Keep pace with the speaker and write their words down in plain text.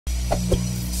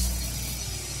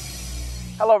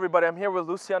Hello everybody, I'm here with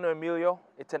Luciano Emilio.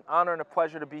 It's an honor and a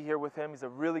pleasure to be here with him. He's a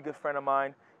really good friend of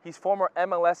mine. He's former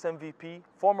MLS MVP,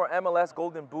 former MLS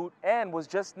Golden Boot, and was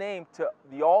just named to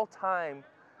the all-time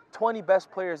 20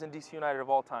 best players in DC United of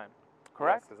all time.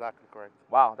 Correct? Yes, exactly correct.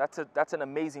 Wow, that's an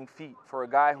amazing feat for a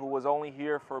guy who was only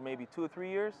here for maybe 2 or 3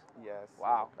 years? Yes.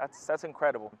 Wow, that's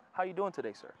incredible. How are you doing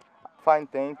today, sir? Fine,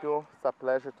 thank you. It's a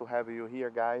pleasure to have you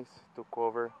here, guys, to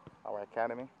cover our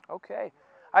academy. Okay.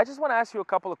 I just want to ask you a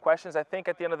couple of questions. I think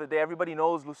at the end of the day, everybody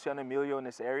knows Luciano Emilio in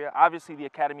this area. Obviously, the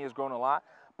academy has grown a lot.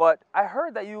 But I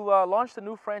heard that you launched a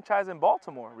new franchise in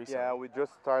Baltimore recently. Yeah, we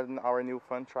just started our new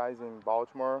franchise in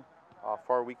Baltimore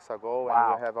 4 weeks ago,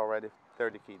 Wow. and we have already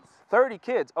 30 kids. 30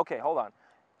 kids. Okay, hold on.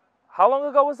 How long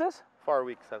ago was this? 4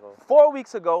 weeks ago. 4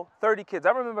 weeks ago, 30 kids.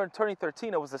 I remember in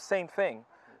 2013, it was the same thing.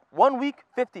 1 week,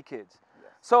 50 kids.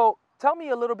 Yes. So tell me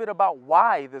a little bit about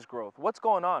why this growth. What's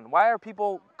going on? Why are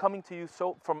people coming to you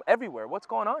from everywhere? What's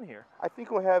going on here? I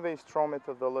think we have a strong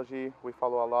methodology. We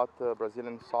follow a lot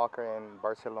Brazilian soccer and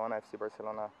Barcelona, FC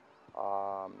Barcelona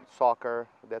soccer.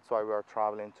 That's why we are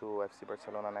traveling to FC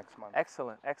Barcelona next month.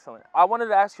 Excellent, excellent. I wanted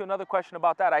to ask you another question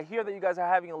about that. I hear that you guys are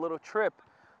having a little trip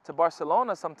to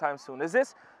Barcelona sometime soon. Is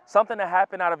this something that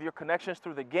happened out of your connections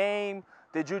through the game?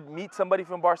 Did you meet somebody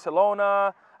from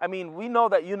Barcelona? I mean, we know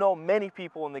that you know many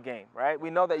people in the game, right? We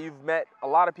know that you've met a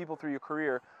lot of people through your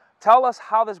career. Tell us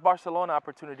how this Barcelona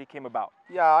opportunity came about.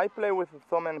 Yeah, I play with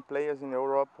so many players in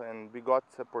Europe, and we got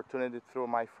the opportunity through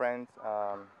my friends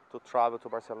to travel to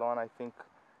Barcelona. I think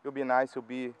it would be nice to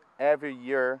be every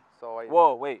year.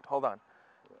 Whoa, wait, hold on.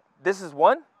 This is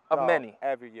one of No, many?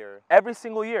 every year. Every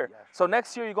single year? Yeah, sure. So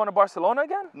next year you're going to Barcelona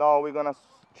again? No, we're going to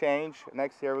change.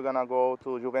 Next year we're going to go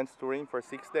to Juventus Turin for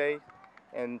 6 days.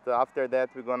 And after that,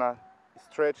 we're going to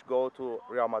go to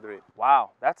Real Madrid.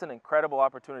 Wow, that's an incredible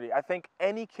opportunity. I think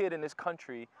any kid in this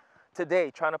country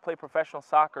today trying to play professional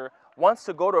soccer wants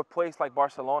to go to a place like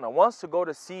Barcelona, wants to go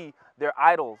to see their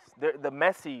idols, the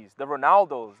Messis, the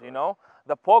Ronaldos, you know,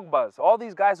 the Pogbas, all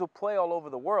these guys who play all over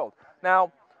the world.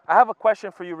 Now, I have a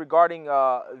question for you regarding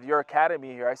your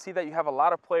academy here. I see that you have a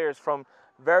lot of players from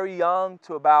very young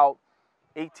to about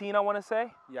 18, I want to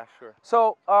say. Yeah, sure.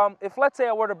 So if let's say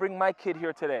I were to bring my kid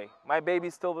here today, my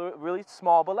baby's still really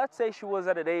small, but let's say she was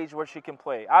at an age where she can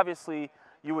play. Obviously,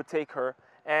 you would take her.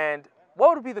 And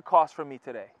what would be the cost for me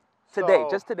today? Today,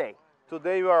 just today.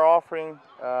 Today we are offering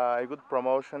a good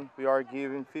promotion. We are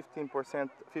giving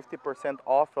 50%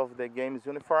 off of the game's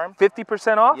uniform.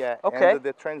 50% off? Yeah, okay. And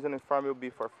the training uniform will be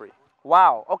for free.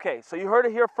 Wow, okay, so you heard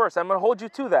it here first. I'm going to hold you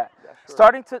to that. Yeah, sure.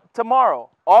 Starting tomorrow,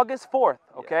 August 4th,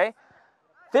 okay?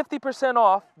 50%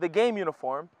 off the game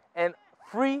uniform and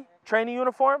free training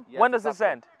uniform? Yes, when does this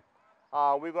exactly.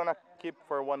 end? We're going to keep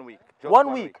for 1 week. Just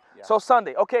One week. Yeah. So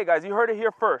Sunday. Okay, guys, you heard it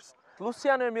here first.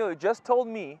 Luciano Emilio just told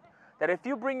me that if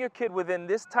you bring your kid within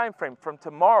this time frame from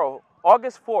tomorrow,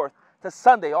 August 4th, to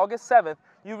Sunday, August 7th,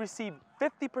 you receive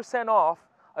 50% off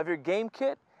of your game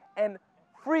kit and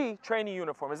free training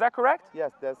uniform. Is that correct?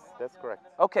 Yes, that's correct.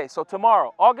 Okay, so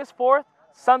tomorrow, August 4th,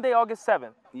 Sunday, August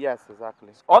 7th. Yes, exactly.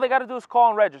 All they got to do is call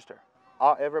and register.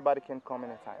 Everybody can come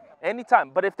anytime.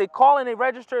 Anytime. But if they call and they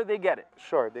register, they get it.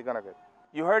 Sure, they're going to get it.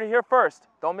 You heard it here first.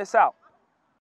 Don't miss out.